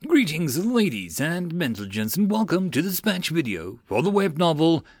Greetings, ladies and gentlemen, and welcome to the dispatch video for the web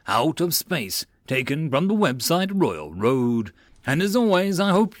novel Out of Space, taken from the website Royal Road. And as always,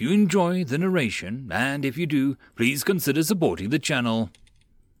 I hope you enjoy the narration, and if you do, please consider supporting the channel.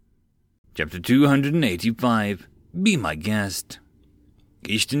 Chapter 285, Be My Guest.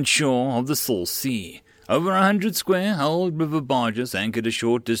 Eastern shore of the Salt Sea. Over 100 square-hulled river barges anchored a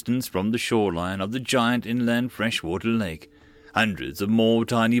short distance from the shoreline of the giant inland freshwater lake. Hundreds of more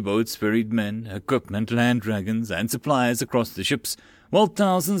tiny boats ferried men, equipment, land dragons, and supplies across the ships, while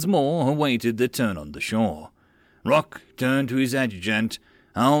thousands more awaited their turn on the shore. Rock turned to his adjutant.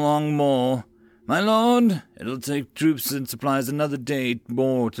 "How long more?" "My lord, it'll take troops and supplies another day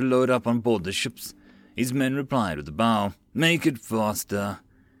more to load up on board the ships." His men replied with a bow. "Make it faster."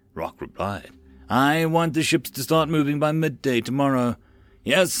 Rock replied, "I want the ships to start moving by midday tomorrow."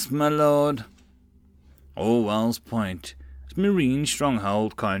 "Yes, my lord." Orwell's Point, marine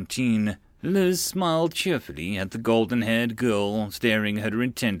stronghold canteen. Liz smiled cheerfully at the golden-haired girl staring at her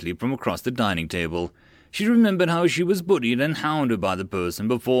intently from across the dining table. She remembered how she was bullied and hounded by the person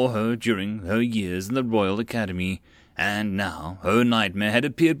before her during her years in the Royal Academy, and now her nightmare had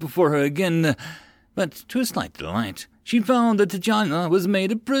appeared before her again. But to her slight delight, she found that Tatiana was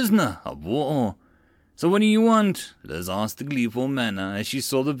made a prisoner of war. "So what do you want?" Liz asked in a gleeful manner as she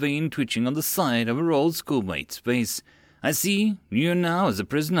saw the vein twitching on the side of her old schoolmate's face. "I see you now as a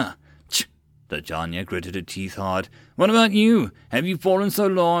prisoner." "Ch!" Titania gritted her teeth hard. "What about you? Have you fallen so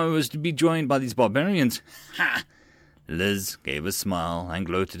low as to be joined by these barbarians?" "Ha!" Liz gave a smile and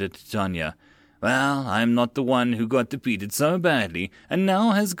gloated at Titania. "Well, I'm not the one who got defeated so badly, and now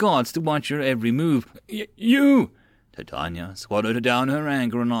has guards to watch her every move." You! Titania swallowed down her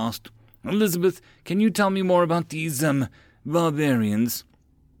anger and asked, "Elizabeth, can you tell me more about these, barbarians?"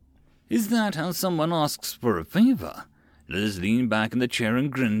 "Is that how someone asks for a favor?" Liz leaned back in the chair and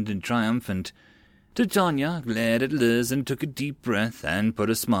grinned in triumphant. Titania glared at Liz and took a deep breath and put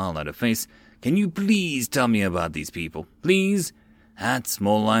a smile on her face. "Can you please tell me about these people? Please?" "That's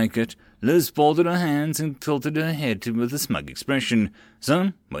more like it." Liz folded her hands and tilted her head with a smug expression.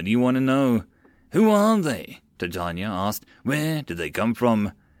 "So, what do you want to know?" "Who are they?" Titania asked. "Where did they come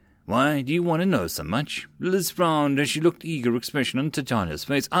from?" "Why do you want to know so much?" Liz frowned as she looked eager expression on Titania's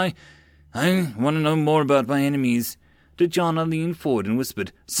face. I want to know more about my enemies." Tatiana leaned forward and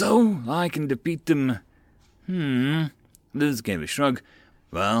whispered, "So I can defeat them." Liz gave a shrug.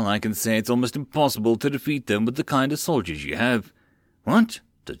 "Well, I can say it's almost impossible to defeat them with the kind of soldiers you have." "What?"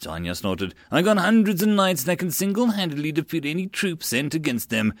 Titania snorted. "I got hundreds of knights that can single-handedly defeat any troop sent against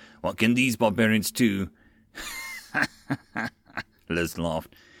them. What can these barbarians do?" Liz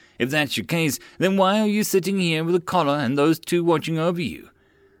laughed. "If that's your case, then why are you sitting here with a collar and those two watching over you?"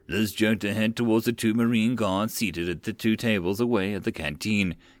 Liz jerked her head towards the two marine guards seated at the two tables away at the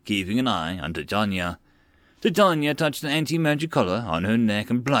canteen, keeping an eye on Titania. Titania touched the anti-magic collar on her neck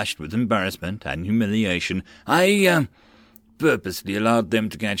and blushed with embarrassment and humiliation. "I purposely allowed them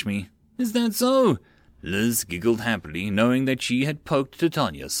to catch me." "Is that so?" Liz giggled happily, knowing that she had poked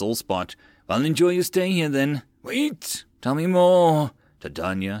Titania's sore spot. "Well, enjoy your stay here, then." "Wait, tell me more."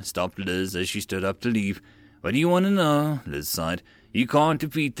 Titania stopped Liz as she stood up to leave. "What do you want to know?" Liz sighed. "You can't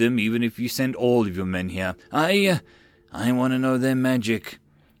defeat them even if you send all of your men here. I want to know their magic."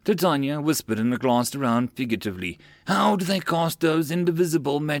 Titania whispered and glanced around figuratively. "How do they cast those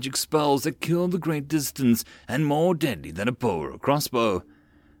indivisible magic spells that kill the great distance and more deadly than a bow or a crossbow?"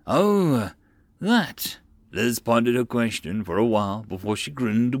 "Oh, that." Liz pondered her question for a while before she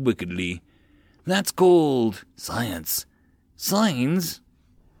grinned wickedly. "That's called science." "Science?"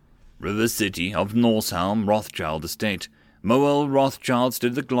 River City of Norsehelm Rothschild Estate. Moel Rothschild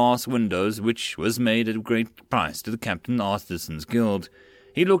stood at the glass windows, which was made at a great price to the Captain Artisans' Guild.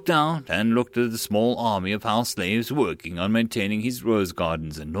 He looked out and looked at the small army of house slaves working on maintaining his rose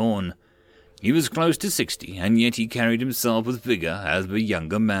gardens and lawn. He was close to 60, and yet he carried himself with vigor as of a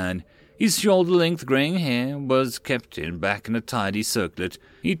younger man. His shoulder-length greying hair was kept back in a tidy circlet.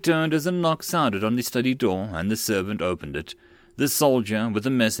 He turned as a knock sounded on the study door, and the servant opened it. The soldier with the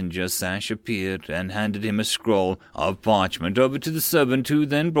messenger sash appeared and handed him a scroll of parchment over to the servant, who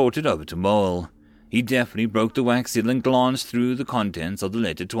then brought it over to Moel. He deftly broke the wax seal and glanced through the contents of the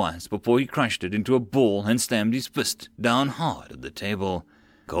letter twice before he crushed it into a ball and slammed his fist down hard at the table.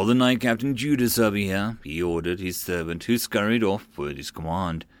 "Call the Knight Captain Judas over here," he ordered his servant, who scurried off with his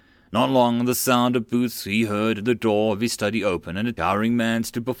command. Not long the sound of boots he heard at the door of his study open, and a towering man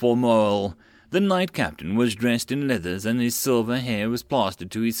stood before Moel. The knight captain was dressed in leathers, and his silver hair was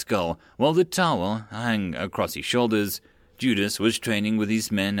plastered to his skull, while the towel hung across his shoulders. Judas was training with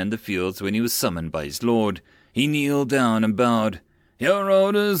his men in the fields when he was summoned by his lord. He kneeled down and bowed. Your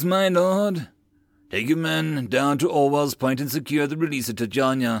orders, my lord. Take your men down to Orwell's Point and secure the release of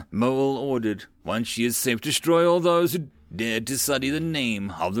Titania, Mole ordered. Once she is safe, destroy all those who dared to sully the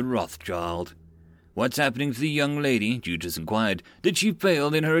name of the Rothschild. What's happening to the young lady? Judas inquired. Did she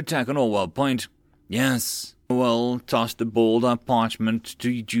fail in her attack on Orwell Point? Yes. Orwell tossed the balled up parchment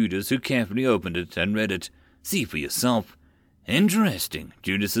to Judas, who carefully opened it and read it. See for yourself. Interesting.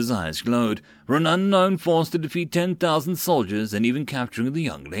 Judas's eyes glowed. For an unknown force to defeat 10,000 soldiers and even capturing the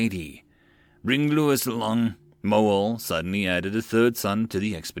young lady. Bring Lewis along. Mowell suddenly added a third son to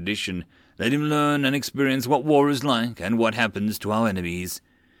the expedition. Let him learn and experience what war is like and what happens to our enemies.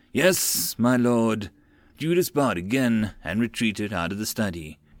 Yes, my lord. Judas bowed again and retreated out of the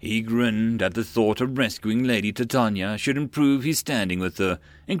study. He grinned at the thought of rescuing Lady Titania should improve his standing with her,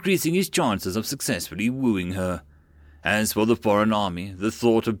 increasing his chances of successfully wooing her. As for the foreign army, the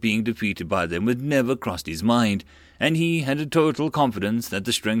thought of being defeated by them had never crossed his mind, and he had a total confidence that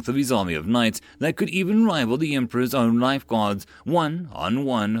the strength of his army of knights that could even rival the Emperor's own life guards,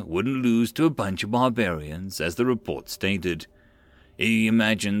 1-on-1, wouldn't lose to a bunch of barbarians, as the report stated. He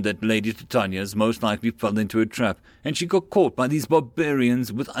imagined that Lady Titania's most likely fell into a trap, and she got caught by these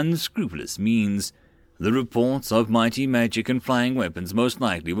barbarians with unscrupulous means. The reports of mighty magic and flying weapons most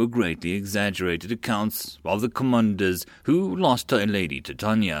likely were greatly exaggerated accounts of the commanders who lost her Lady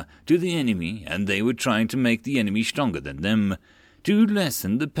Titania to the enemy, and they were trying to make the enemy stronger than them, to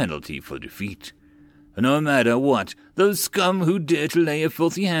lessen the penalty for defeat. No matter what, those scum who dared to lay a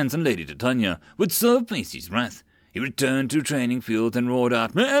filthy hands on Lady Titania would so face his wrath. He returned to training field and roared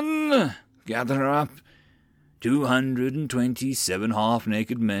out, Men, gather up! 227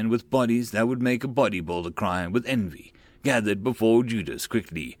 half-naked men with bodies that would make a bodybuilder cry with envy gathered before Judas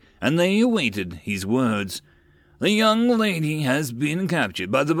quickly, and they awaited his words. The young lady has been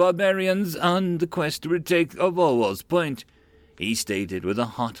captured by the barbarians on the quest to retake of Orwell's Point, he stated with the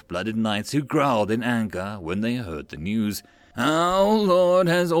hot-blooded knights who growled in anger when they heard the news. Our Lord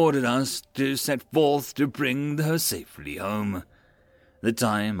has ordered us to set forth to bring her safely home. The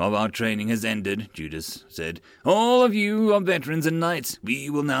time of our training has ended, Judas said. All of you are veterans and knights. We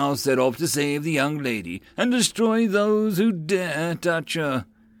will now set off to save the young lady and destroy those who dare touch her.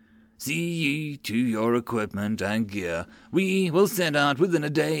 See ye to your equipment and gear. We will set out within a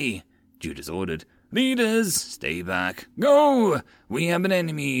day, Judas ordered. Leaders, stay back. Go! We have an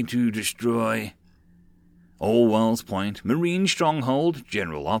enemy to destroy. Orwell's Point, Marine Stronghold,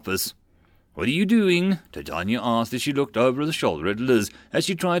 General Office. What are you doing? Titania asked as she looked over the shoulder at Liz as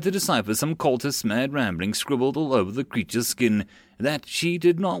she tried to decipher some cultist's mad rambling scribbled all over the creature's skin that she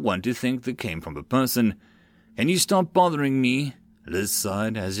did not want to think that came from a person. Can you stop bothering me? Liz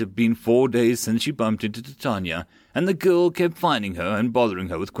sighed, as it had been 4 days since she bumped into Titania, and the girl kept finding her and bothering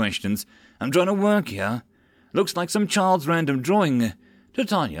her with questions. I'm trying to work here. Looks like some child's random drawing.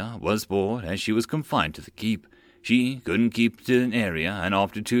 Titania was bored as she was confined to the keep. She couldn't keep to an area, and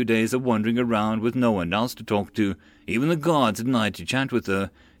after 2 days of wandering around with no one else to talk to, even the guards denied to chat with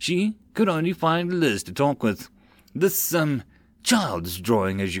her, she could only find Liz to talk with. This, child's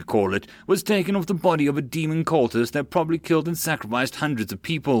drawing, as you call it, was taken off the body of a demon cultist that probably killed and sacrificed hundreds of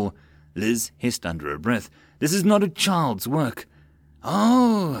people. Liz hissed under her breath. This is not a child's work.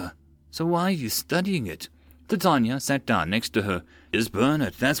 Oh, so why are you studying it? Titania sat down next to her. Just burn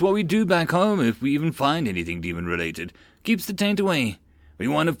it. That's what we do back home if we even find anything demon-related. Keeps the taint away. We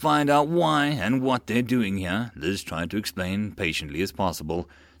want to find out why and what they're doing here, Liz tried to explain patiently as possible,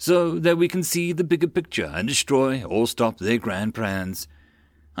 so that we can see the bigger picture and destroy or stop their grand plans.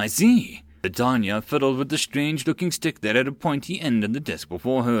 I see. Titania fiddled with the strange-looking stick that had a pointy end on the desk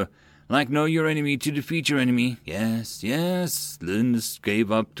before her. Like know your enemy to defeat your enemy. Yes, yes. Liz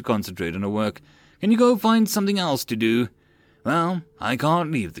gave up to concentrate on her work. Can you go find something else to do? Well, I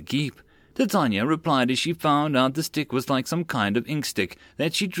can't leave the keep. Titania replied as she found out the stick was like some kind of ink stick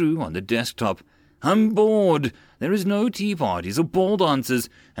that she drew on the desktop. I'm bored. There is no tea parties or ball dances,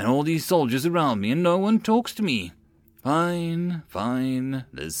 and all these soldiers around me, and no one talks to me. Fine, fine,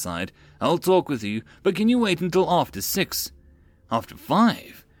 Liz sighed. I'll talk with you, but can you wait until after 6? After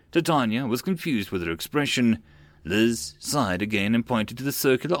 5? Titania was confused with her expression. Liz sighed again and pointed to the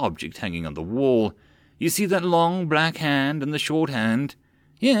circular object hanging on the wall. You see that long black hand and the short hand?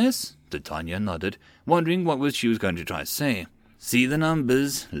 Yes, Titania nodded, wondering what she was going to try to say. See the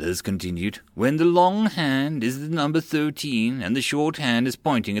numbers, Liz continued. When the long hand is the number 13 and the short hand is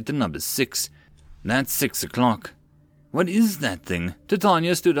pointing at the number 6. That's 6 o'clock. What is that thing?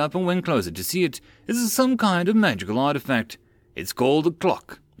 Titania stood up and went closer to see it. Is it some kind of magical artifact? It's called a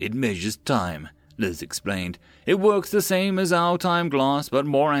clock. It measures time, Liz explained. It works the same as our time glass, but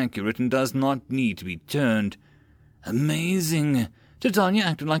more accurate and does not need to be turned. Amazing. Titania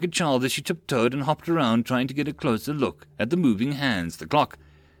acted like a child as she tiptoed and hopped around trying to get a closer look at the moving hands, the clock.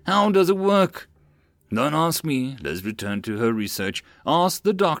 How does it work? Don't ask me. Liz returned to her research. Ask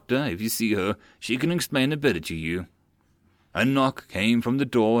the doctor if you see her. She can explain it better to you. A knock came from the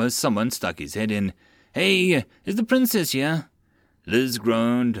door as someone stuck his head in. Hey, is the princess here? Liz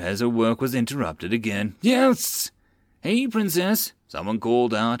groaned as her work was interrupted again. Yes! Hey, princess, someone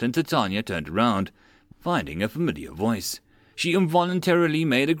called out, and Titania turned around, finding a familiar voice. She involuntarily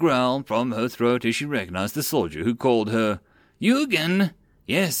made a growl from her throat as she recognized the soldier who called her. You again?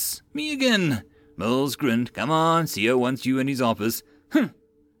 Yes, me again. Mills grinned. Come on, CEO wants you in his office. Humph.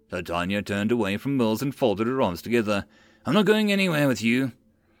 Titania turned away from Mills and folded her arms together. I'm not going anywhere with you.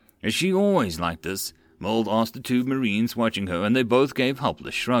 Is she always like this? Mills asked the two Marines watching her, and they both gave a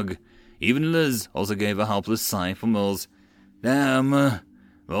helpless shrug. Even Liz also gave a helpless sigh for Mills. Damn.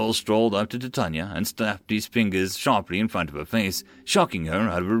 Mills strolled up to Titania and snapped his fingers sharply in front of her face, shocking her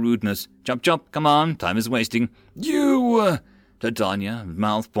out of her rudeness. Chop, chop, come on, time is wasting. You! Titania's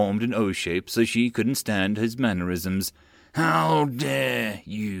mouth formed an O shape so she couldn't stand his mannerisms. How dare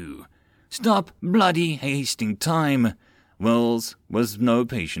you! Stop bloody hasting time! Mills was no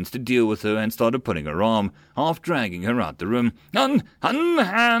patience to deal with her and started pulling her arm, half dragging her out the room.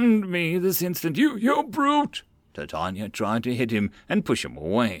 Unhand me this instant, you brute! Titania tried to hit him and push him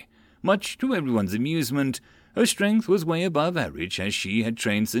away. Much to everyone's amusement, her strength was way above average as she had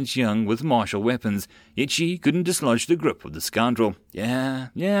trained since young with martial weapons, yet she couldn't dislodge the grip of the scoundrel. Yeah,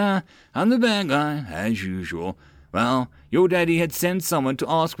 I'm the bad guy, as usual. Well, your daddy had sent someone to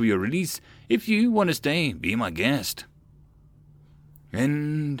ask for your release. If you want to stay, be my guest.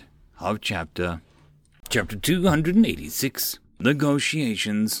 End of chapter. Chapter 286.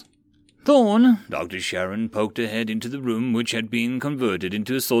 Negotiations. Thorn, Dr. Sharon poked her head into the room which had been converted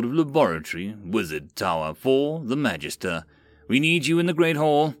into a sort of laboratory, wizard tower, for the Magister. We need you in the Great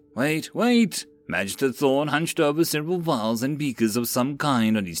Hall. Wait. Magister Thorn hunched over several vials and beakers of some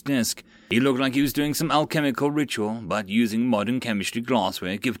kind on his desk. He looked like he was doing some alchemical ritual, but using modern chemistry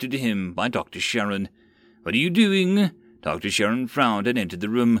glassware gifted to him by Dr. Sharon. What are you doing? Dr. Sharon frowned and entered the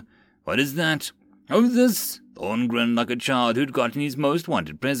room. What is that? Oh, this. Thorn grinned like a child who'd gotten his most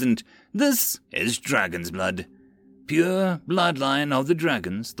wanted present. This is dragon's blood. Pure bloodline of the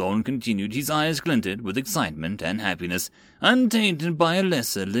dragons, Thorn continued, his eyes glinted with excitement and happiness, untainted by a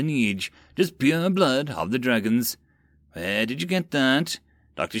lesser lineage, just pure blood of the dragons. Where did you get that?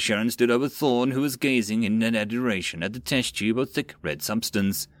 Dr. Sharon stood over Thorn, who was gazing in adoration at the test tube of thick red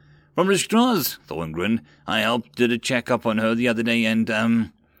substance. From Lestra's, Thorn grinned. I helped did a check-up on her the other day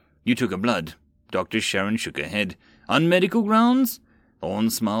and, you took her blood. Dr. Sharon shook her head. On medical grounds? Thorn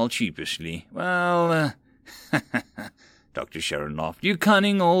smiled sheepishly. Well, Dr. Sharon laughed. You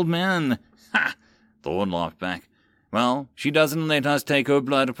cunning old man. Ha! Thorn laughed back. Well, she doesn't let us take her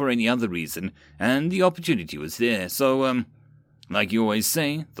blood for any other reason, and the opportunity was there, so, like you always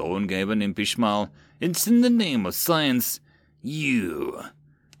say, Thorn gave an impish smile. It's in the name of science. You.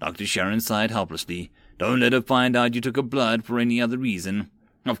 Dr. Sharon sighed helplessly. Don't let her find out you took her blood for any other reason.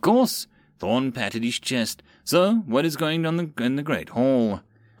 Of course. Thorn patted his chest. So, what is going on in the Great Hall?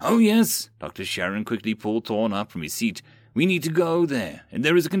 Oh, yes. Dr. Sharon quickly pulled Thorn up from his seat. We need to go there, and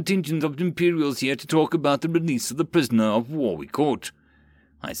there is a contingent of Imperials here to talk about the release of the prisoner of war we caught.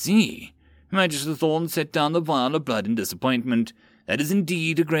 I see. Magister Thorn set down the vial of blood in disappointment. That is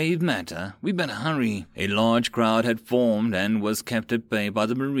indeed a grave matter. We better hurry. A large crowd had formed and was kept at bay by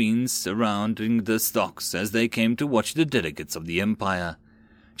the Marines surrounding the stocks as they came to watch the delegates of the Empire.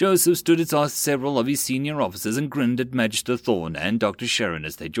 Joseph stood aside several of his senior officers and grinned at Magister Thorn and Dr. Sharon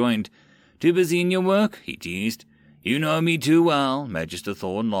as they joined. Too busy in your work? He teased. You know me too well. Magister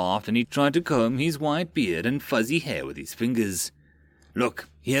Thorn laughed, and he tried to comb his white beard and fuzzy hair with his fingers. Look,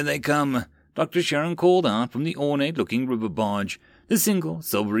 here they come. Dr. Sharon called out from the ornate-looking river barge. The single,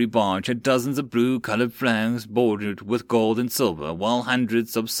 silvery barge had dozens of blue-colored flags bordered with gold and silver, while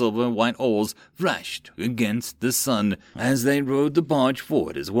hundreds of silver-white oars flashed against the sun as they rowed the barge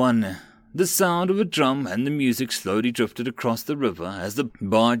forward as one. The sound of a drum and the music slowly drifted across the river as the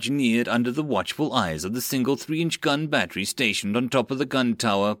barge neared under the watchful eyes of the single 3-inch gun battery stationed on top of the gun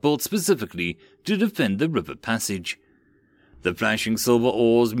tower built specifically to defend the river passage. The flashing silver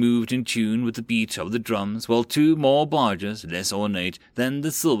oars moved in tune with the beat of the drums, while 2 more barges, less ornate than the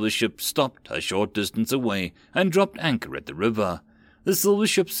silver ship, stopped a short distance away and dropped anchor at the river. The silver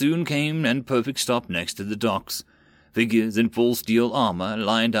ship soon came and perfect stop next to the docks. Figures in full steel armor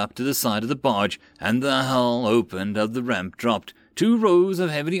lined up to the side of the barge, and the hull opened as the ramp dropped. 2 rows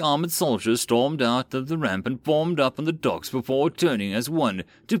of heavily armored soldiers stormed out of the ramp and formed up on the docks before turning as one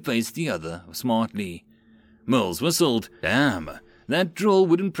to face the other smartly. Mills whistled. Damn, That drill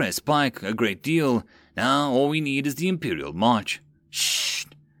would impress Pike a great deal. Now all we need is the Imperial March." "Shh!"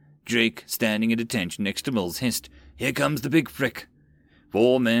 Drake, standing at attention next to Mills, hissed. "Here comes the big frick."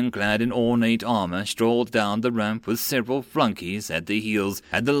 4 men clad in ornate armor strolled down the ramp with several flunkies at their heels,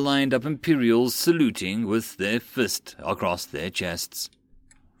 and the lined-up Imperials saluting with their fist across their chests.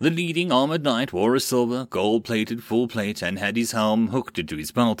 The leading armored knight wore a silver, gold-plated full plate and had his helm hooked into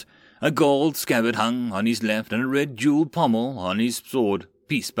his belt. A gold scabbard hung on his left and a red jeweled pommel on his sword,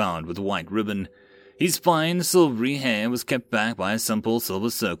 piece-bound with white ribbon. His fine silvery hair was kept back by a simple silver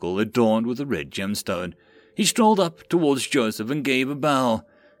circle adorned with a red gemstone. He strolled up towards Joseph and gave a bow.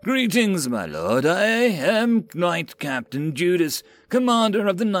 "Greetings, my lord. I am Knight Captain Judas, commander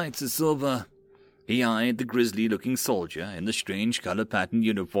of the Knights of Silver." He eyed the grisly-looking soldier in the strange color-patterned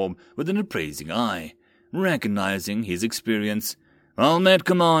uniform with an appraising eye, recognizing his experience. "Well met,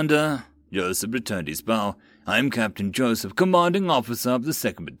 Commander." Joseph returned his bow. "I am Captain Joseph, commanding officer of the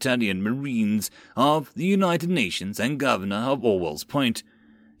 2nd Battalion Marines of the United Nations and governor of Orwell's Point."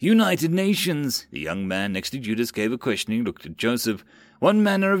 "United Nations?" The young man next to Judas gave a questioning look at Joseph. "What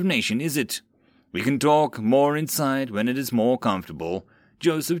manner of nation is it?" "We can talk more inside when it is more comfortable."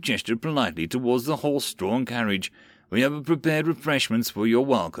 Joseph gestured politely towards the horse-drawn carriage. "We have prepared refreshments for your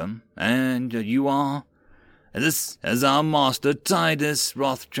welcome. And you are?" "This is our master Titus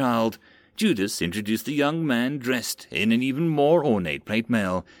Rothschild." Judas introduced the young man dressed in an even more ornate plate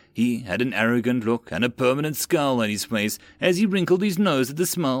mail. He had an arrogant look and a permanent scowl on his face as he wrinkled his nose at the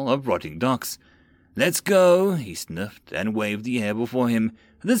smell of rotting ducks. "Let's go," he sniffed and waved the air before him.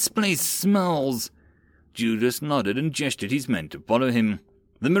 "This place smells." Judas nodded and gestured his men to follow him.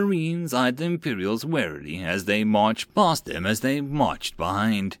 The Marines eyed the Imperials warily as they marched past them as they marched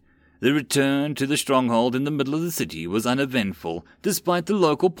behind. The return to the stronghold in the middle of the city was uneventful, despite the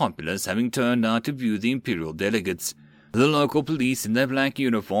local populace having turned out to view the Imperial delegates. The local police in their black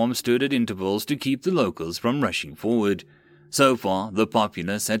uniforms stood at intervals to keep the locals from rushing forward. So far, the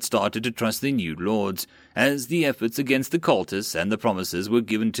populace had started to trust their new lords, as the efforts against the cultists and the promises were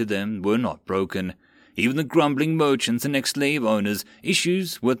given to them were not broken. Even the grumbling merchants and ex-slave owners'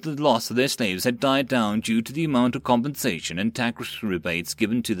 issues with the loss of their slaves had died down due to the amount of compensation and tax rebates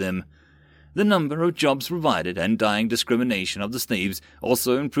given to them. The number of jobs provided and dying discrimination of the slaves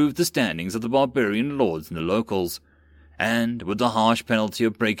also improved the standings of the barbarian lords and the locals. And with the harsh penalty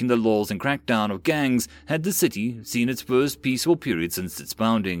of breaking the laws and crackdown of gangs had the city seen its first peaceful period since its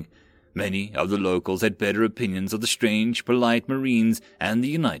founding. Many of the locals had better opinions of the strange, polite Marines and the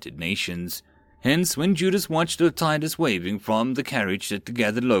United Nations. Hence, when Judas watched Titus waving from the carriage that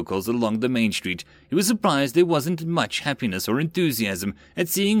gathered locals along the main street, he was surprised there wasn't much happiness or enthusiasm at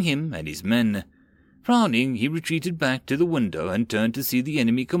seeing him and his men. Frowning, he retreated back to the window and turned to see the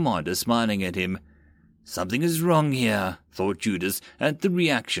enemy commander smiling at him. "Something is wrong here," thought Judas at the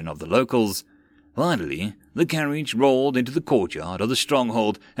reaction of the locals. Finally, the carriage rolled into the courtyard of the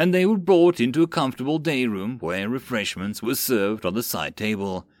stronghold, and they were brought into a comfortable day room where refreshments were served on the side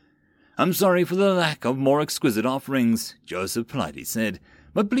table. "I'm sorry for the lack of more exquisite offerings," Joseph politely said,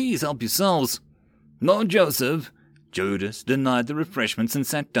 "but please help yourselves." "No, Joseph." Judas denied the refreshments and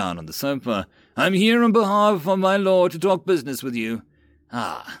sat down on the sofa. "I'm here on behalf of my lord to talk business with you."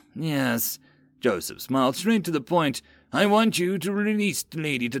 "Ah, yes." Joseph smiled straight to the point. "I want you to release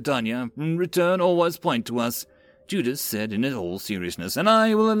Lady Titania and return Orwell's Point to us," Judas said in all seriousness, "and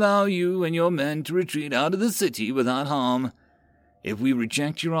I will allow you and your men to retreat out of the city without harm." "If we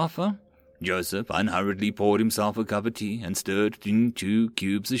reject your offer?" Joseph unhurriedly poured himself a cup of tea and stirred in 2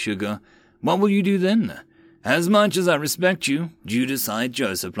 cubes of sugar. "What will you do then?" "As much as I respect you," Judas eyed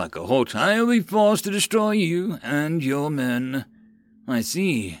Joseph like a hawk, "I will be forced to destroy you and your men." "I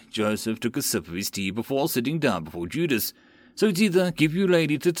see." Joseph took a sip of his tea before sitting down before Judas. "So it's either give you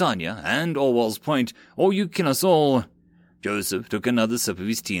Lady Titania and Orwell's Point, or you kill us all." Joseph took another sip of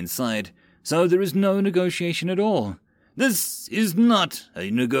his tea and sighed. "So there is no negotiation at all?" "This is not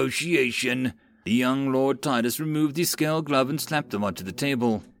a negotiation." The young Lord Titus removed his scale glove and slapped them onto the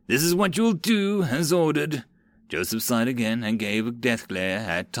table. "This is what you'll do, as ordered." Joseph sighed again and gave a death glare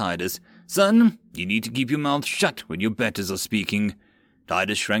at Titus. "Son, you need to keep your mouth shut when your betters are speaking."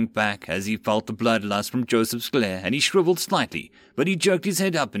 Titus shrank back as he felt the bloodlust from Joseph's glare, and he shriveled slightly, but he jerked his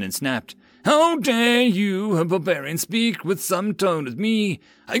head up and snapped. "How dare you, a barbarian, speak with some tone with me?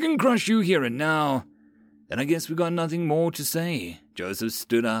 I can crush you here and now." "Then I guess we got nothing more to say." Joseph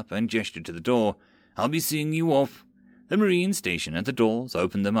stood up and gestured to the door. "I'll be seeing you off." The Marine station at the doors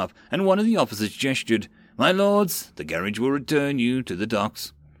opened them up, and one of the officers gestured. "My lords, the carriage will return you to the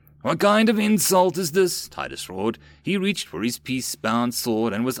docks." "What kind of insult is this?" Titus roared. He reached for his peace-bound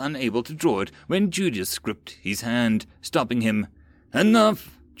sword and was unable to draw it when Judas gripped his hand, stopping him.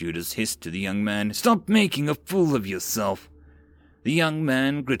 Enough, Judas hissed to the young man. Stop making a fool of yourself. The young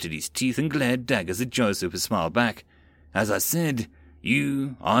man gritted his teeth and glared daggers at Joseph, who smiled back. As I said,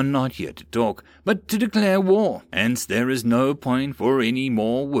 you are not here to talk, but to declare war. Hence there is no point for any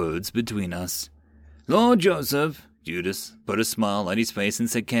more words between us. Lord Joseph, Judas put a smile on his face and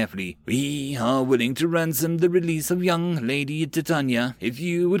said carefully, we are willing to ransom the release of young Lady Titania, if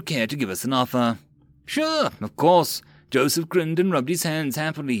you would care to give us an offer. Sure, of course. Joseph grinned and rubbed his hands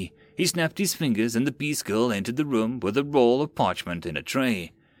happily. He snapped his fingers, and the Beast Girl entered the room with a roll of parchment in a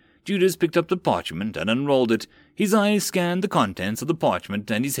tray. Judas picked up the parchment and unrolled it. His eyes scanned the contents of the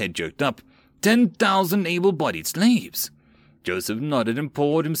parchment, and his head jerked up. 10,000 able-bodied slaves! Joseph nodded and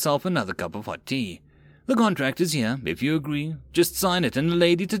poured himself another cup of hot tea. The contract is here, if you agree. Just sign it, and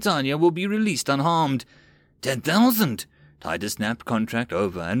Lady Titania will be released unharmed. 10,000! Titus snapped contract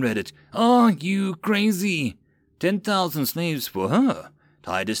over and read it. Are you crazy? 10,000 slaves for her.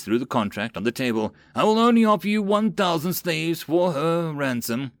 Titus threw the contract on the table. I will only offer you 1,000 slaves for her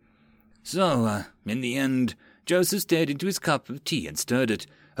ransom. So, in the end, Joseph stared into his cup of tea and stirred it.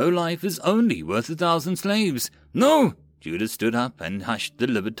 Her life is only worth 1,000 slaves. No! Judas stood up and hushed the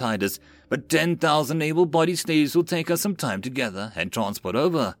livid Titus. But 10,000 able-bodied slaves will take us some time to gather and transport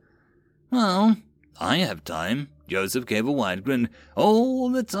over. Well, I have time. Joseph gave a wide grin.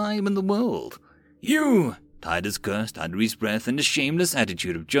 All the time in the world. You! Titus cursed under his breath in the shameless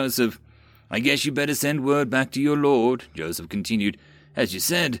attitude of Joseph. I guess you better send word back to your lord, Joseph continued. As you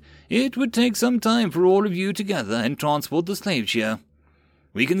said, it would take some time for all of you to gather and transport the slaves here.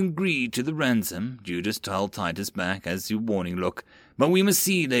 We can agree to the ransom, Judas told Titus back as a warning look, but we must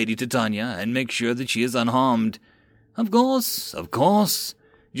see Lady Titania and make sure that she is unharmed. Of course, of course.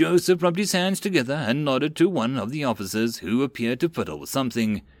 Joseph rubbed his hands together and nodded to one of the officers who appeared to fiddle with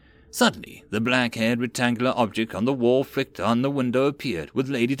something. Suddenly, the black-haired rectangular object on the wall flicked on the window appeared, with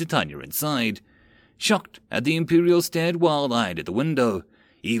Lady Titania inside. Shocked at the Imperial stared wild-eyed at the window.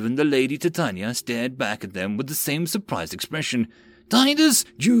 Even the Lady Titania stared back at them with the same surprised expression. Titus!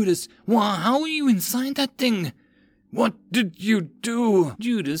 Judas! Why, how are you inside that thing? What did you do?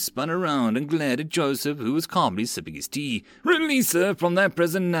 Judas spun around and glared at Joseph, who was calmly sipping his tea. Release her from that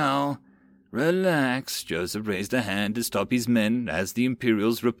prison now. Relax. Joseph raised a hand to stop his men as the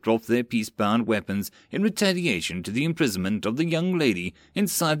Imperials ripped off their peace-bound weapons in retaliation to the imprisonment of the young lady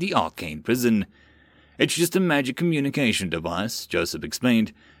inside the arcane prison. It's just a magic communication device, Joseph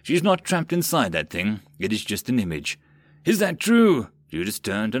explained. She's not trapped inside that thing. It is just an image. Is that true? Judas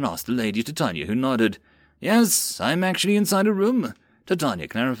turned and asked the Lady Titania, who nodded. Yes, I'm actually inside a room. Titania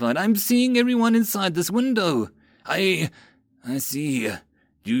clarified. I'm seeing everyone inside this window. I see.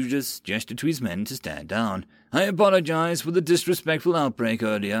 Judas gestured to his men to stand down. I apologize for the disrespectful outbreak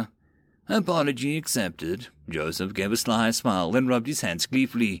earlier. Apology accepted. Joseph gave a sly smile and rubbed his hands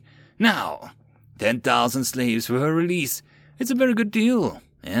gleefully. Now, 10,000 slaves for her release. It's a very good deal,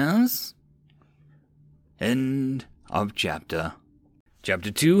 yes? End of chapter.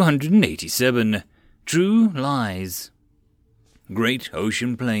 Chapter 287. True Lies. Great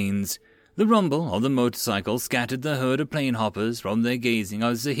ocean plains. The rumble of the motorcycle scattered the herd of plane hoppers from their gazing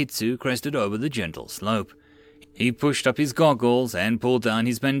as the Hitsu crested over the gentle slope. He pushed up his goggles and pulled down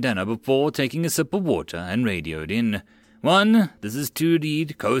his bandana before taking a sip of water and radioed in. 1, this is 2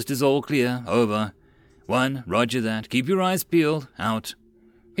 lead, coast is all clear, over. 1, roger that, keep your eyes peeled, out.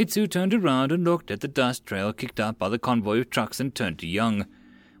 Hitsu turned around and looked at the dust trail kicked up by the convoy of trucks and turned to Young.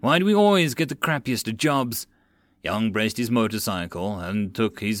 Why do we always get the crappiest of jobs? Young braced his motorcycle and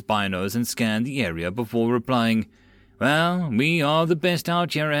took his binos and scanned the area before replying, Well, we are the best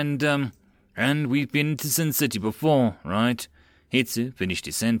out here and we've been to Sin City before, right? Hitsu finished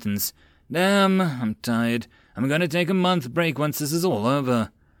his sentence. Damn, I'm tired. I'm going to take a month break once this is all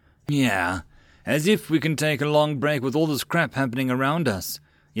over. Yeah, as if we can take a long break with all this crap happening around us.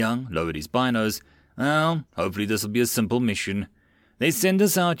 Young lowered his binos. Well, hopefully this will be a simple mission. They send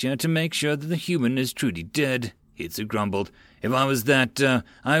us out here to make sure that the human is truly dead. Hitsu grumbled. If I was that,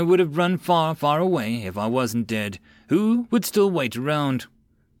 I would have run far, far away if I wasn't dead. Who would still wait around?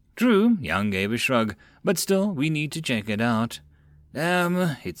 True, Young gave a shrug, but still, we need to check it out. Damn,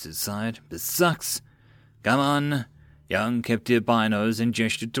 Hitsu sighed. This sucks. Come on. Young kept her binos and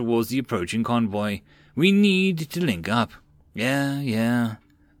gestured towards the approaching convoy. We need to link up. Yeah.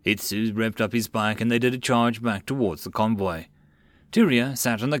 Hitsu revved up his bike and they did a charge back towards the convoy. Tyria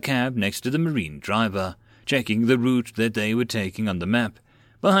sat on the cab next to the marine driver, checking the route that they were taking on the map.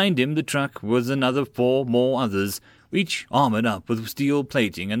 Behind him, the truck was another 4 more others, each armored up with steel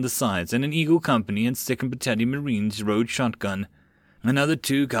plating and the sides, and an Eagle Company and 2nd Battalion Marines rode shotgun. Another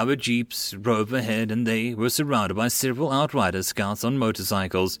 2 covered jeeps drove ahead, and they were surrounded by several Outrider scouts on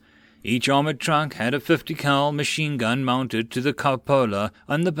motorcycles. Each armored truck had a 50 cal machine gun mounted to the cupola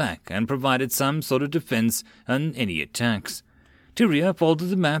on the back and provided some sort of defense on any attacks. Tyria folded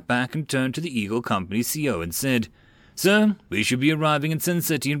the map back and turned to the Eagle Company CO and said, "Sir, we should be arriving in Sin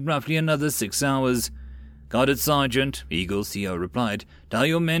City in roughly another 6 hours. "Got it, Sergeant," Eagle CO replied. "Tell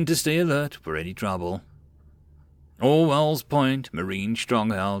your men to stay alert for any trouble." Orwell's Point, Marine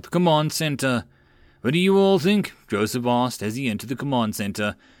Stronghold, Command Center. "What do you all think?" Joseph asked as he entered the command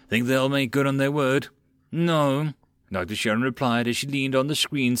center. "Think they'll make good on their word?" "No," Dr. Sharon replied as she leaned on the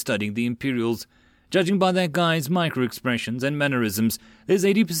screen studying the Imperials. "Judging by that guy's micro-expressions and mannerisms, there's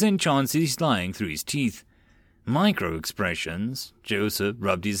 80% chance he's lying through his teeth." "Micro-expressions?" Joseph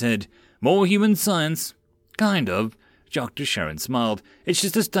rubbed his head. "More human science?" "Kind of." Dr. Sharon smiled. "It's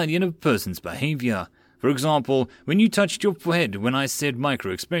just a study in a person's behavior. For example, when you touched your forehead when I said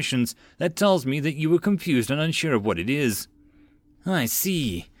micro-expressions, that tells me that you were confused and unsure of what it is." "I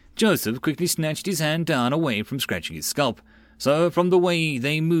see." Joseph quickly snatched his hand down away from scratching his scalp. "So from the way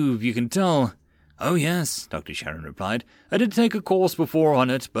they move you can tell." "Oh yes," Dr. Sharon replied. "I did take a course before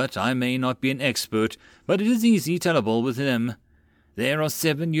on it, but I may not be an expert, but it is easy tellable with them. There are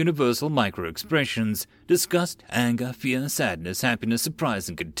 7 universal micro-expressions: disgust, anger, fear, sadness, happiness, surprise,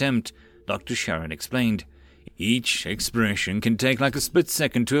 and contempt," Dr. Sharon explained. "Each expression can take like a split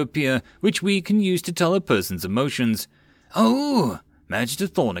second to appear, which we can use to tell a person's emotions." "Oh!" Magister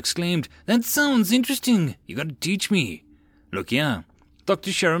Thorne exclaimed. "That sounds interesting. You got to teach me." "Look here."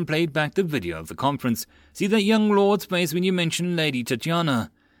 Dr. Sharon played back the video of the conference. "See that young lord's face when you mention Lady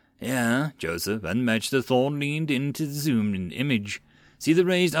Tatiana?" "Yeah," Joseph and Magister Thorne leaned in to zoom in image. "See the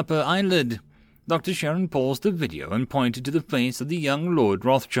raised upper eyelid?" Dr. Sharon paused the video and pointed to the face of the young Lord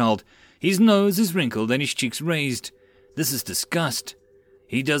Rothschild. "His nose is wrinkled and his cheeks raised. This is disgust."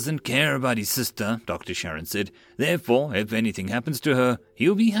 "He doesn't care about his sister," Dr. Sharon said. "Therefore, if anything happens to her,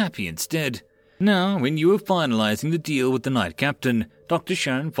 he'll be happy instead." Now, when you were finalizing the deal with the Knight Captain, Dr.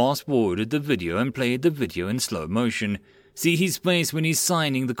 Sharon fast-forwarded the video and played the video in slow motion. "See his face when he's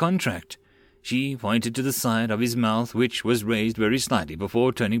signing the contract." She pointed to the side of his mouth, which was raised very slightly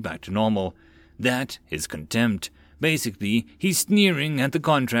before turning back to normal. "That is contempt. Basically, he's sneering at the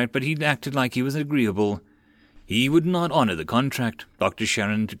contract, but he acted like he was agreeable." "He would not honor the contract," Dr.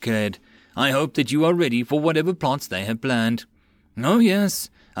 Sharon declared. "I hope that you are ready for whatever plots they have planned." "Oh, yes.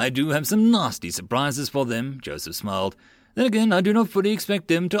 I do have some nasty surprises for them," Joseph smiled. "Then again, I do not fully expect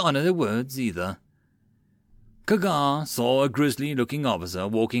them to honor their words either." Kagar saw a grisly-looking officer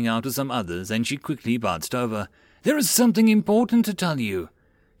walking out with some others, and she quickly bounced over. "There is something important to tell you."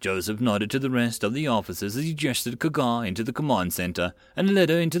 Joseph nodded to the rest of the officers as he gestured Kagar into the command center and led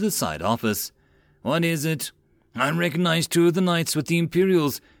her into the side office. "What is it?" "I recognize 2 of the knights with the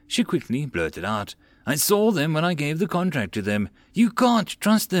Imperials," she quickly blurted out. "I saw them when I gave the contract to them. You can't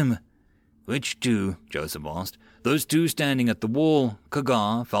trust them." "Which 2?" Joseph asked. "Those 2 standing at the wall."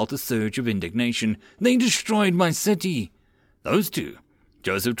 Kagar felt a surge of indignation. "They destroyed my city." "Those 2?"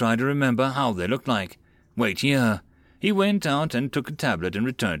 Joseph tried to remember how they looked like. "Wait here." He went out and took a tablet and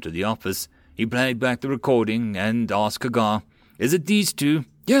returned to the office. He played back the recording and asked Kagar, "Is it these 2?"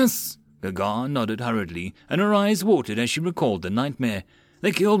 "Yes." Kagar nodded hurriedly, and her eyes watered as she recalled the nightmare.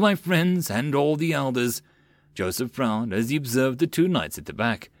 "They killed my friends and all the elders." Joseph frowned as he observed the 2 knights at the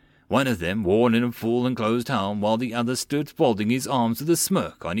back. One of them wore in a full enclosed helm, while the other stood folding his arms with a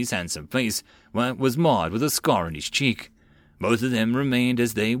smirk on his handsome face, which was marred with a scar on his cheek. Both of them remained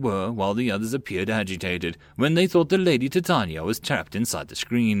as they were, while the others appeared agitated when they thought the Lady Titania was trapped inside the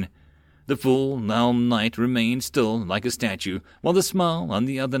screen. The full-helm knight remained still like a statue, while the smile on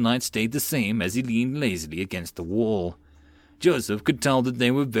the other knight stayed the same as he leaned lazily against the wall. Joseph could tell that they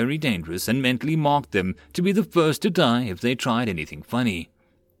were very dangerous and mentally marked them to be the first to die if they tried anything funny.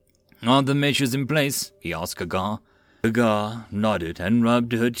 "Are the measures in place?" he asked Kagar. Kagar nodded and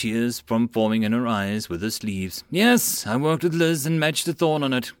rubbed her tears from forming in her eyes with her sleeves. "Yes, I worked with Liz and Magister Thorne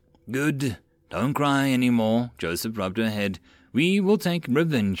on it." "Good. Don't cry any more." Joseph rubbed her head. "We will take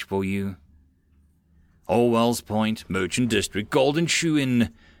revenge for you." Orwell's Point, Merchant District, Golden Shoe Inn.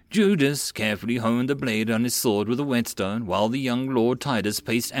 Judas carefully honed the blade on his sword with a whetstone, while the young Lord Titus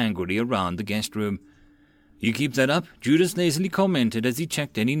paced angrily around the guest room. "You keep that up," Judas lazily commented as he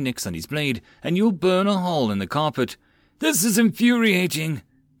checked any nicks on his blade, "and you'll burn a hole in the carpet." "This is infuriating."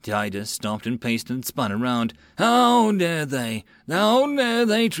 Titus stopped and paced and spun around. How dare they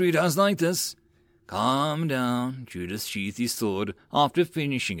treat us like this?" "Calm down." Judas sheathed his sword after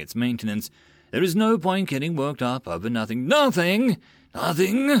finishing its maintenance. "There is no point getting worked up over nothing." Nothing?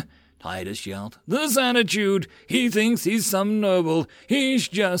 Titus yelled. "This attitude! He thinks he's some noble. He's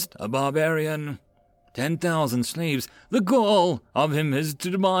just a barbarian." 10,000 slaves. The gall of him is to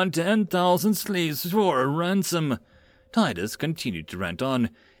demand 10,000 slaves for a ransom. Titus continued to rant on.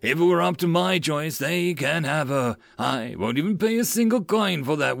 "If it were up to my choice, they can have her. I won't even pay a single coin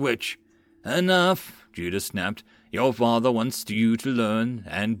for that witch." "Enough," Judas snapped. "Your father wants you to learn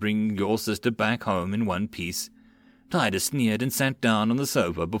and bring your sister back home in one piece." Titus sneered and sat down on the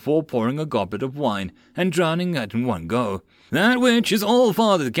sofa before pouring a goblet of wine and drowning it in one go. "That witch is all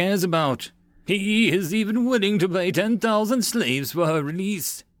father cares about. He is even willing to pay 10,000 slaves for her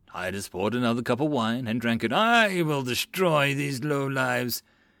release." Titus poured another cup of wine and drank it. "I will destroy these lowlives."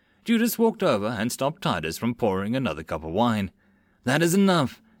 Judas walked over and stopped Titus from pouring another cup of wine. "That is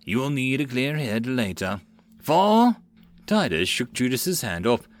enough. You will need a clear head later." "For?" Titus shook Judas's hand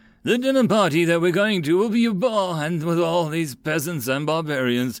off. "The dinner party that we're going to will be a bar, and with all these peasants and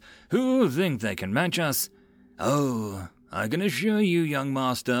barbarians who think they can match us." "Oh, I can assure you, young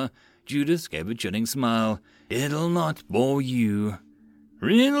master," Judas gave a chilling smile, "it'll not bore you."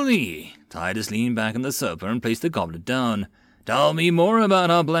 "Really?" Titus leaned back on the sofa and placed the goblet down. "Tell me more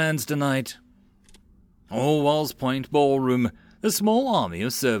about our plans tonight." Orwell's Point Ballroom. The small army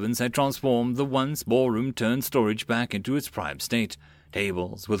of servants had transformed the once ballroom-turned storage back into its prime state.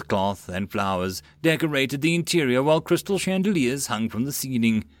 Tables with cloth and flowers decorated the interior while crystal chandeliers hung from the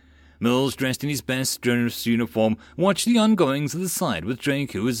ceiling. Mills, dressed in his best dress uniform, watched the ongoings of the side with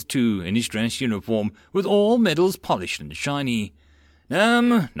Drake, who was too in his dress uniform, with all medals polished and shiny.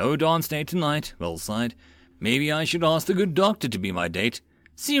 No dance date tonight," Mills sighed. "Maybe I should ask the good doctor to be my date."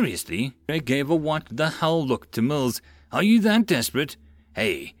 "Seriously?" Drake gave a what-the-hell look to Mills. "Are you that desperate?"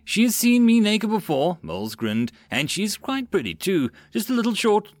 "Hey, she has seen me naked before," Mills grinned, "and she's quite pretty too, just a little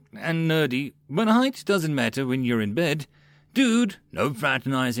short and nerdy, but height doesn't matter when you're in bed. Dude, no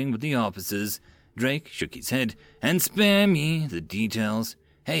fraternizing with the officers." Drake shook his head. "And spare me the details."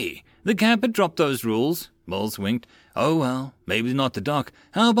 "Hey, the Cap had dropped those rules," Mills winked. "Oh well, maybe not the doc.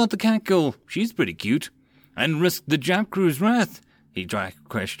 How about the cat girl? She's pretty cute." "And risk the Jap crew's wrath?" he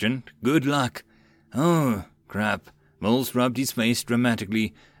questioned. "Good luck." "Oh, crap." Mills rubbed his face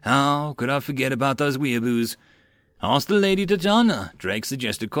dramatically. "How could I forget about those weeaboos?" "Ask the Lady Tatiana," Drake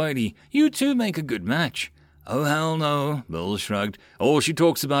suggested coyly. "You two make a good match." "Oh, hell no," Mills shrugged. "All she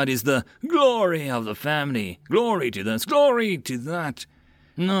talks about is the glory of the family. Glory to this, glory to that."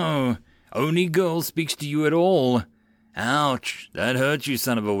 "No, only girl speaks to you at all." "Ouch, that hurts you,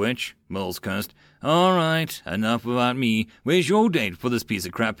 son of a witch," Mills cursed. "All right, enough about me. Where's your date for this piece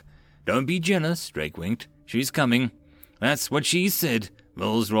of crap?" "Don't be jealous," Drake winked. "She's coming." "That's what she said."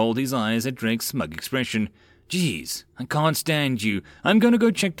 Mills rolled his eyes at Drake's smug expression. "Geez, I can't stand you. I'm going to go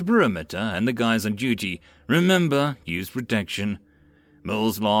check the perimeter and the guys on duty. Remember, use protection."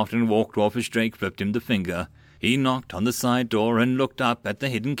 Mills laughed and walked off as Drake flipped him the finger. He knocked on the side door and looked up at the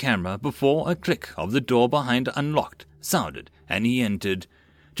hidden camera before a click of the door behind unlocked sounded, and he entered.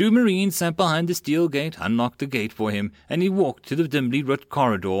 Two Marines sat behind the steel gate, unlocked the gate for him, and he walked to the dimly lit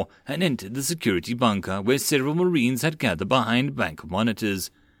corridor and entered the security bunker, where several Marines had gathered behind a bank of monitors.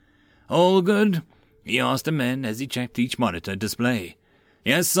 "All good?" he asked the men as he checked each monitor display.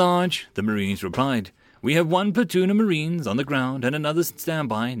 "Yes, Sarge," the Marines replied. "We have one platoon of Marines on the ground and another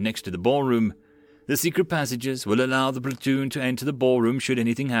standby next to the ballroom. The secret passages will allow the platoon to enter the ballroom should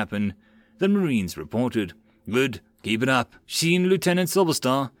anything happen," the Marines reported. "Good. Keep it up. Seen Lieutenant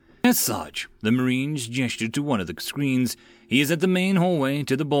Silverstar?" "Yes, Sarge." The Marines gestured to one of the screens. "He is at the main hallway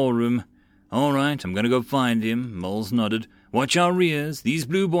to the ballroom." "All right, I'm going to go find him," Mills nodded. "Watch our rears. These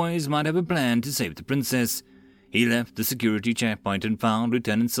blue boys might have a plan to save the princess." He left the security checkpoint and found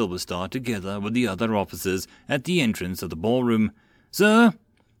Lieutenant Silverstar together with the other officers at the entrance of the ballroom. "Sir?"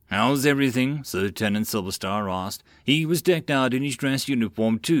 "How's everything?" Sir Lieutenant Silverstar asked. He was decked out in his dress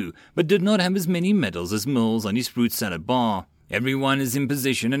uniform too, but did not have as many medals as Mills on his fruit salad bar. "Everyone is in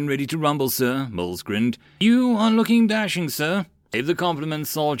position and ready to rumble, sir," Mills grinned. "You are looking dashing, sir." "Save the compliments,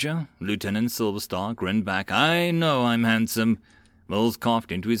 soldier." Lieutenant Silverstar grinned back. "I know I'm handsome." Mills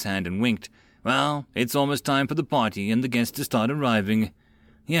coughed into his hand and winked. "Well, it's almost time for the party and the guests to start arriving."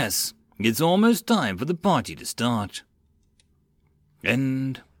 "Yes, it's almost time for the party to start."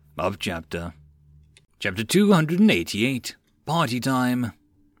 End of chapter. Chapter 288. Party time.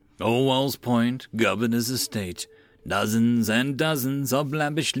 Orwell's Point, Governor's Estate. Dozens and dozens of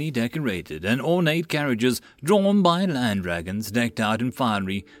lavishly decorated and ornate carriages drawn by land dragons decked out in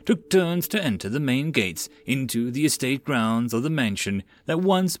finery took turns to enter the main gates into the estate grounds of the mansion that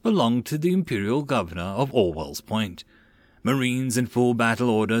once belonged to the Imperial Governor of Orwell's Point. Marines in full battle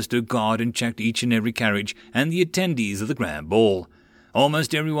order stood guard and checked each and every carriage and the attendees of the grand ball.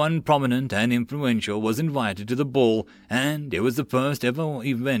 Almost everyone prominent and influential was invited to the ball, and it was the first ever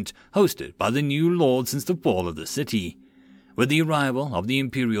event hosted by the new lord since the fall of the city. With the arrival of the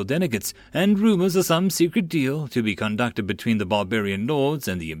imperial delegates and rumors of some secret deal to be conducted between the barbarian lords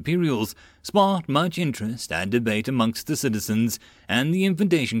and the imperials sparked much interest and debate amongst the citizens, and the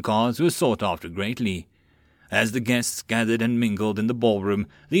invitation cards were sought after greatly. As the guests gathered and mingled in the ballroom,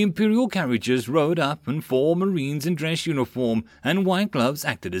 the imperial carriages rode up, and 4 marines in dress uniform and white gloves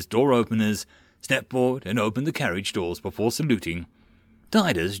acted as door openers, stepped forward and opened the carriage doors before saluting.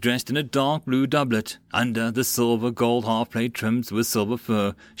 Titus, dressed in a dark blue doublet, under the silver gold half-plate trimmed with silver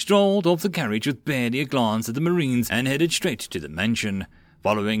fur, strolled off the carriage with barely a glance at the marines and headed straight to the mansion.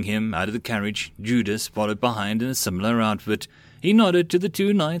 Following him out of the carriage, Judas followed behind in a similar outfit. He nodded to the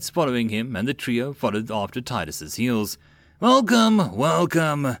 2 knights following him, and the trio followed after Titus's heels. "Welcome,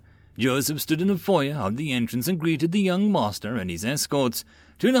 welcome!" Joseph stood in the foyer of the entrance and greeted the young master and his escorts.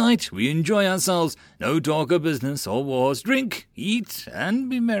 "Tonight we enjoy ourselves, no talk of business or wars. Drink, eat, and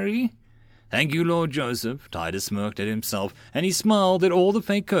be merry." "Thank you, Lord Joseph." Titus smirked at himself, and he smiled at all the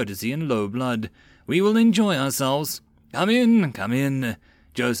fake courtesy and low blood. "We will enjoy ourselves. Come in, come in."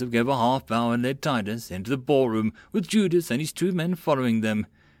 Joseph gave a half bow and led Titus into the ballroom, with Judas and his 2 men following them.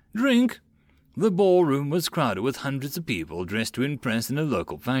 "Drink." The ballroom was crowded with hundreds of people dressed to impress in a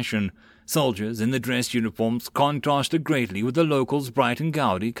local fashion. Soldiers in the dress uniforms contrasted greatly with the locals' bright and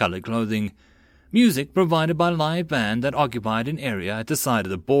gaudy colored clothing. Music provided by a live band that occupied an area at the side of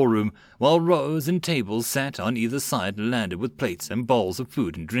the ballroom, while rows and tables sat on either side landed with plates and bowls of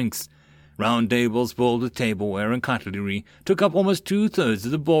food and drinks. Round tables filled with tableware and cutlery took up almost 2/3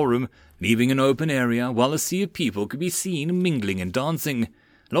 of the ballroom, leaving an open area while a sea of people could be seen mingling and dancing.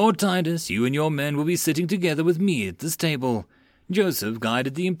 "Lord Titus, you and your men will be sitting together with me at this table." Joseph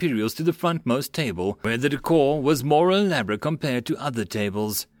guided the Imperials to the frontmost table, where the decor was more elaborate compared to other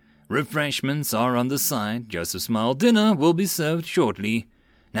tables. "Refreshments are on the side," Joseph smiled. "Dinner will be served shortly.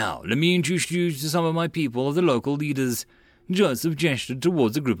 Now, let me introduce you to some of my people, the local leaders." Joseph gestured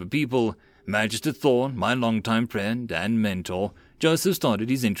towards a group of people. "Magister Thorn, my longtime friend and mentor." Joseph started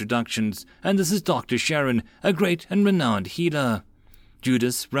his introductions. "And this is Dr. Sharon, a great and renowned healer."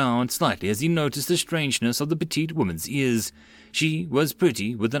 Judas frowned slightly as he noticed the strangeness of the petite woman's ears. She was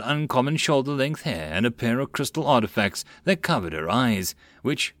pretty, with an uncommon shoulder-length hair and a pair of crystal artifacts that covered her eyes,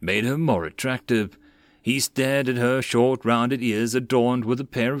 which made her more attractive. He stared at her short, rounded ears adorned with a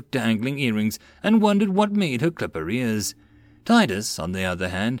pair of dangling earrings and wondered what made her clip her ears. Titus, on the other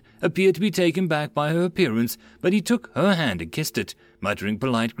hand, appeared to be taken back by her appearance, but he took her hand and kissed it, muttering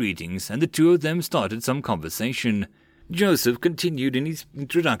polite greetings, and the 2 of them started some conversation. Joseph continued in his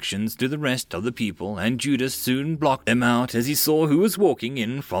introductions to the rest of the people, and Judas soon blocked them out as he saw who was walking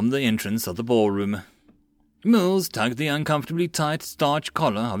in from the entrance of the ballroom. Mills tugged the uncomfortably tight starch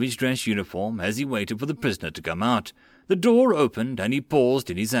collar of his dress uniform as he waited for the prisoner to come out. The door opened, and he paused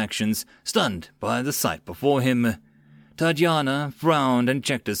in his actions, stunned by the sight before him. Tatiana frowned and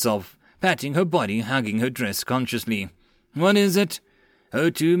checked herself, patting her body, hugging her dress consciously. "What is it?" Her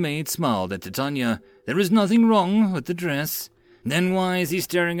 2 maids smiled at Titania. "There is nothing wrong with the dress." "Then why is he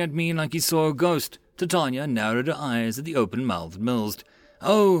staring at me like he saw a ghost?" Titania narrowed her eyes at the open-mouthed Mills.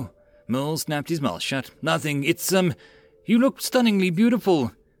 "Oh," Mills snapped his mouth shut. "Nothing. It's, you look stunningly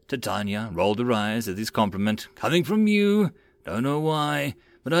beautiful." Titania rolled her eyes at his compliment. "Coming from you? Don't know why,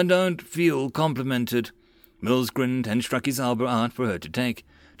 but I don't feel complimented." Mills grinned and struck his elbow out for her to take.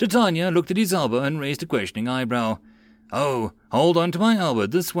 Titania looked at his elbow and raised a questioning eyebrow. "Oh, hold on to my elbow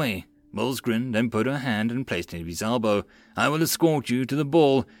this way." Mills grinned and put her hand and placed it at his elbow. "I will escort you to the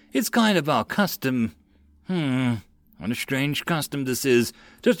ball. It's kind of our custom." What a strange custom this is,"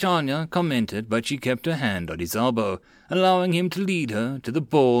 Titania commented, but she kept her hand on his elbow, allowing him to lead her to the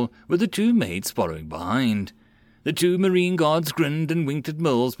ball with the 2 maids following behind. The 2 marine guards grinned and winked at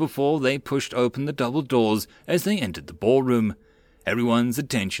Mills before they pushed open the double doors as they entered the ballroom. Everyone's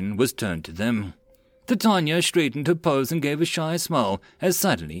attention was turned to them. Titania straightened her pose and gave a shy smile as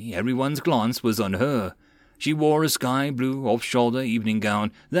suddenly everyone's glance was on her. She wore a sky-blue off-shoulder evening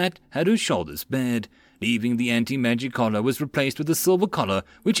gown that had her shoulders bared, leaving the anti-magic collar was replaced with a silver collar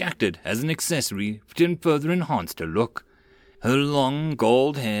which acted as an accessory to further enhance her look. Her long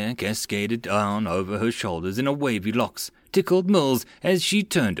gold hair cascaded down over her shoulders in a wavy locks, tickled Mills as she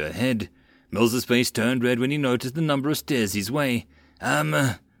turned her head. Mills's face turned red when he noticed the number of stairs his way.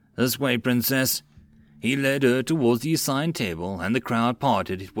 This way, princess." He led her towards the assigned table, and the crowd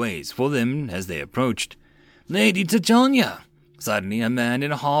parted ways for them as they approached. "Lady Titania!" Suddenly a man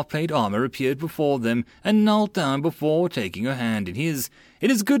in a half-plate armor appeared before them and knelt down before taking her hand in his. "It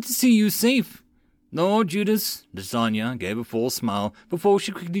is good to see you safe." "No, Judas," Titania gave a false smile before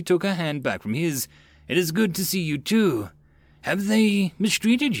she quickly took her hand back from his. "It is good to see you too." "Have they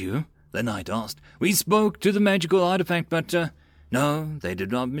mistreated you?" the knight asked. "We spoke to the magical artifact, but, No, they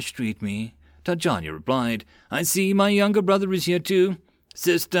did not mistreat me," Titania replied. "I see my younger brother is here too."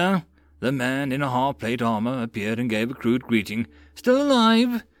 "Sister," the man in a half-plate armor appeared and gave a crude greeting. "Still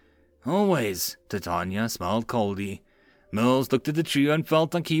alive?" "Always," Titania smiled coldly. Mills looked at the trio and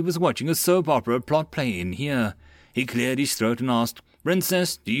felt like he was watching a soap opera plot play in here. He cleared his throat and asked,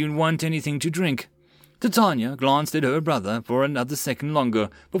 "Princess, do you want anything to drink?" Titania glanced at her brother for another second longer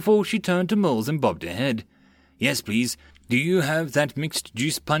before she turned to Mills and bobbed her head. "Yes, please. Do you have that mixed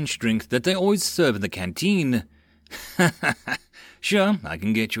juice punch drink that they always serve in the canteen?" "Sure, I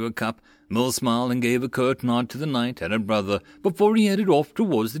can get you a cup." Mills smiled and gave a curt nod to the knight and her brother before he headed off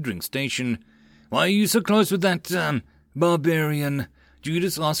towards the drink station. "Why are you so close with that, barbarian?"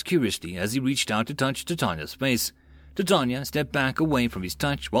 Judas asked curiously as he reached out to touch Titania's face. Titania stepped back away from his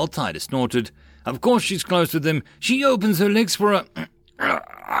touch while Titus snorted. "Of course she's close with him. She opens her legs for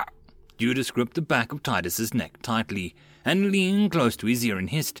a—" Judas gripped the back of Titus's neck tightly and leaned close to his ear and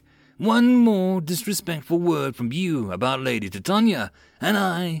hissed, "One more disrespectful word from you about Lady Titania, and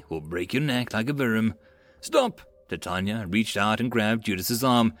I will break your neck like a worm." "Stop!" Titania reached out and grabbed Judas's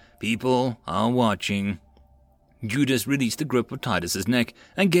arm. "People are watching." Judas released the grip of Titus's neck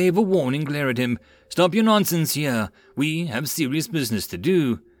and gave a warning glare at him. "Stop your nonsense here. We have serious business to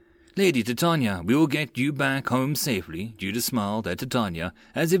do." "Lady Titania, we will get you back home safely." Judas smiled at Titania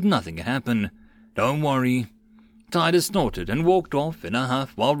as if nothing had happened. "Don't worry." Titus snorted and walked off in a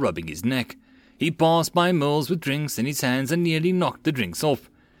huff while rubbing his neck. He passed by Mills with drinks in his hands and nearly knocked the drinks off.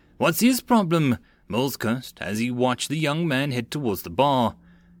 "What's his problem?" Mills cursed as he watched the young man head towards the bar.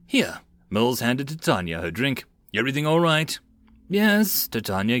 "Here." Mills handed Titania her drink. "Everything all right?" "Yes."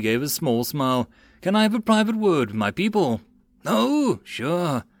 Titania gave a small smile. "Can I have a private word with my people?" "Oh,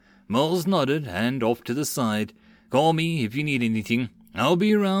 sure." Mills nodded and off to the side. "Call me if you need anything. I'll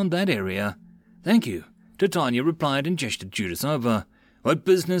be around that area." "Thank you." Titania replied and gestured Judas over. "What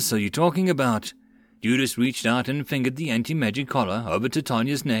business are you talking about?" Judas reached out and fingered the anti-magic collar over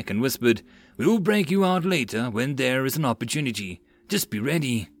Titania's neck and whispered, "We will break you out later when there is an opportunity. Just be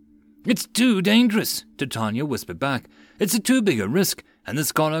ready." "It's too dangerous," Titania whispered back. "It's too big a risk, and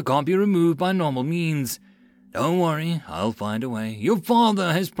this collar can't be removed by normal means." "Don't worry, I'll find a way. Your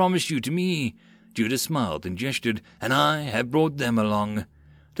father has promised you to me." Judas smiled and gestured, "and I have brought them along."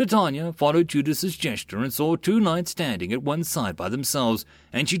 Titania followed Judas's gesture and saw two knights standing at one side by themselves,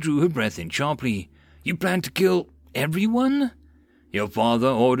 and she drew her breath in sharply. "You plan to kill everyone?" "Your father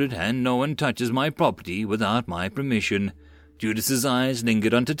ordered, and no one touches my property without my permission." Judas's eyes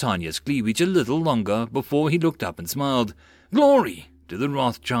lingered on Titania's cleavage a little longer before he looked up and smiled. "Glory to the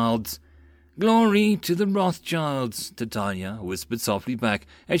Rothschilds." "Glory to the Rothschilds," Titania whispered softly back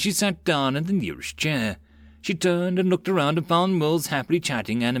as she sat down in the nearest chair. She turned and looked around and found Mills happily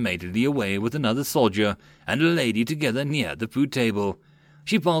chatting animatedly away with another soldier and a lady together near the food table.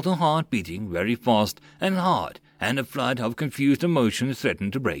 She felt her heart beating very fast and hard, and a flood of confused emotions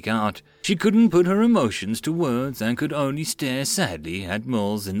threatened to break out. She couldn't put her emotions to words and could only stare sadly at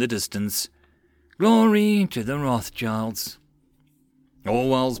Mills in the distance. "Glory to the Rothschilds."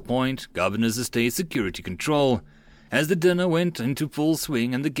 Orwell's Point, Governor's Estate Security Control. As the dinner went into full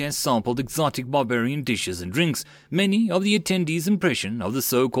swing and the guests sampled exotic barbarian dishes and drinks, many of the attendees' impression of the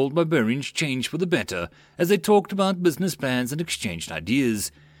so-called barbarians changed for the better as they talked about business plans and exchanged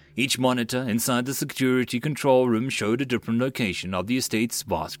ideas. Each monitor inside the security control room showed a different location of the estate's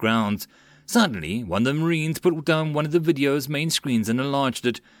vast grounds. Suddenly, one of the Marines put down one of the video's main screens and enlarged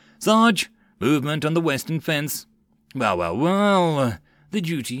it. "Sarge, movement on the western fence." Well. The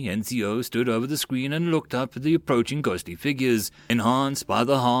duty NCO stood over the screen and looked up at the approaching ghostly figures, enhanced by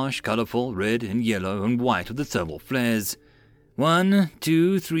the harsh, colorful red and yellow and white of the thermal flares. 1,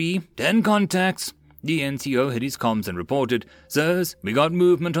 2, 3, 10 contacts. The NCO hit his comms and reported, "Sirs, we got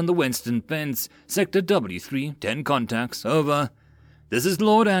movement on the western fence. Sector W3, 10 contacts, over." "This is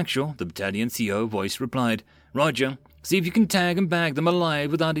Lord Actual," the battalion CO voice replied. "Roger. See if you can tag and bag them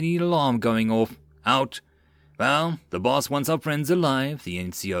alive without any alarm going off. Out." "Well, the boss wants our friends alive," the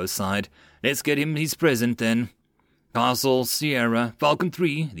NCO sighed. "Let's get him his present, then." "Castle, Sierra, Falcon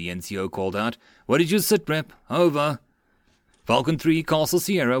 3, the NCO called out. "What is your sit rep? Over." "Falcon 3, Castle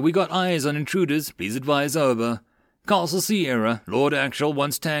Sierra, we got eyes on intruders. Please advise, over." "Castle Sierra, Lord Actual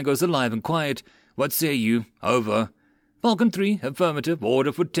wants tangos alive and quiet. What say you? Over." "Falcon 3, affirmative.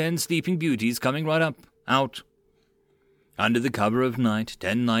 Order for 10 sleeping beauties coming right up. Out." Under the cover of night,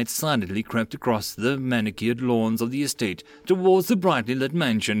 10 knights silently crept across the manicured lawns of the estate towards the brightly lit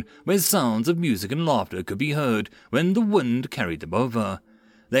mansion, where sounds of music and laughter could be heard when the wind carried them over.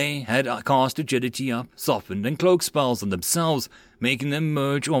 They had cast agility up, softened, and cloaked spells on themselves, making them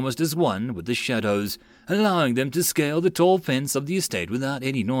merge almost as one with the shadows, allowing them to scale the tall fence of the estate without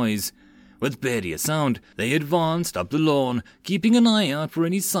any noise. With barely a sound, they advanced up the lawn, keeping an eye out for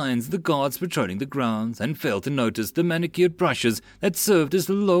any signs of the guards patrolling the grounds, and failed to notice the manicured brushes that served as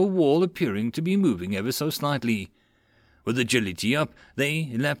the low wall appearing to be moving ever so slightly. With agility up,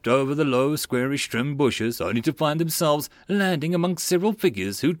 they leapt over the low, squarish trimmed bushes, only to find themselves landing amongst several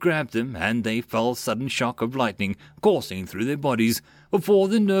figures who'd grabbed them, and they felt a sudden shock of lightning coursing through their bodies, before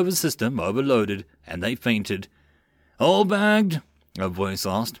their nervous system overloaded, and they fainted. "All bagged?" a voice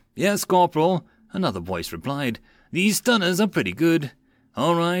asked. "Yes, Corporal," another voice replied. "These stunners are pretty good."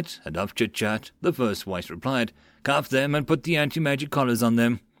 "All right, enough chit-chat," the first voice replied. "Cuff them and put the anti-magic collars on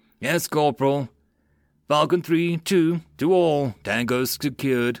them." "Yes, Corporal." "Falcon 3-2, to all. Tango's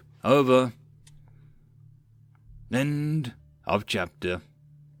secured. Over." End of chapter.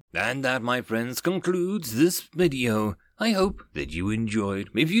 And that, my friends, concludes this video. I hope that you enjoyed.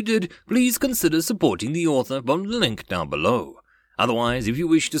 If you did, please consider supporting the author from the link down below. Otherwise, if you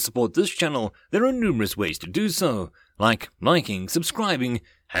wish to support this channel, there are numerous ways to do so, like liking, subscribing,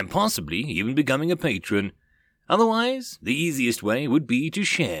 and possibly even becoming a patron. Otherwise, the easiest way would be to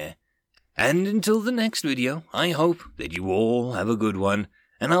share. And until the next video, I hope that you all have a good one,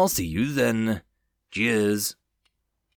 and I'll see you then. Cheers.